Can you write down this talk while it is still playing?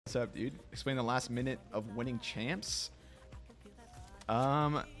What's up, dude? Explain the last minute of winning champs.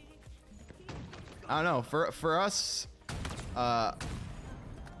 I don't know. For us,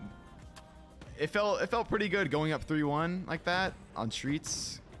 it felt pretty good going up 3-1 like that on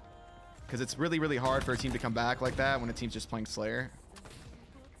streets, because it's really hard for a team to come back like that when a team's just playing Slayer.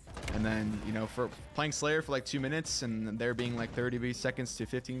 And then, you know, for playing Slayer for like 2 minutes and there being like 30 seconds to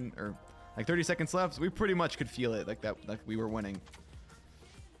 15 or like 30 seconds left, we pretty much could feel it like that, like we were winning.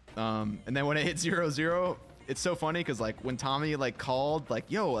 And then when it hit 0-0, it's so funny because like when Tommy like called like,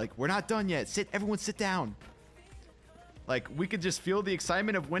 yo, like we're not done yet, everyone sit down, like we could just feel the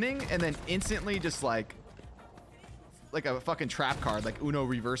excitement of winning, and then instantly just like a fucking trap card, like Uno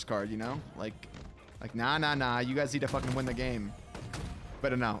reverse card, you know, like nah, you guys need to fucking win the game.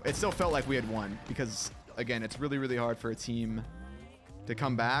 But no, it still felt like we had won, because again, it's really hard for a team to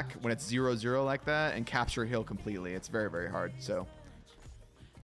come back when it's 0-0 like that and capture hill completely. It's very hard. So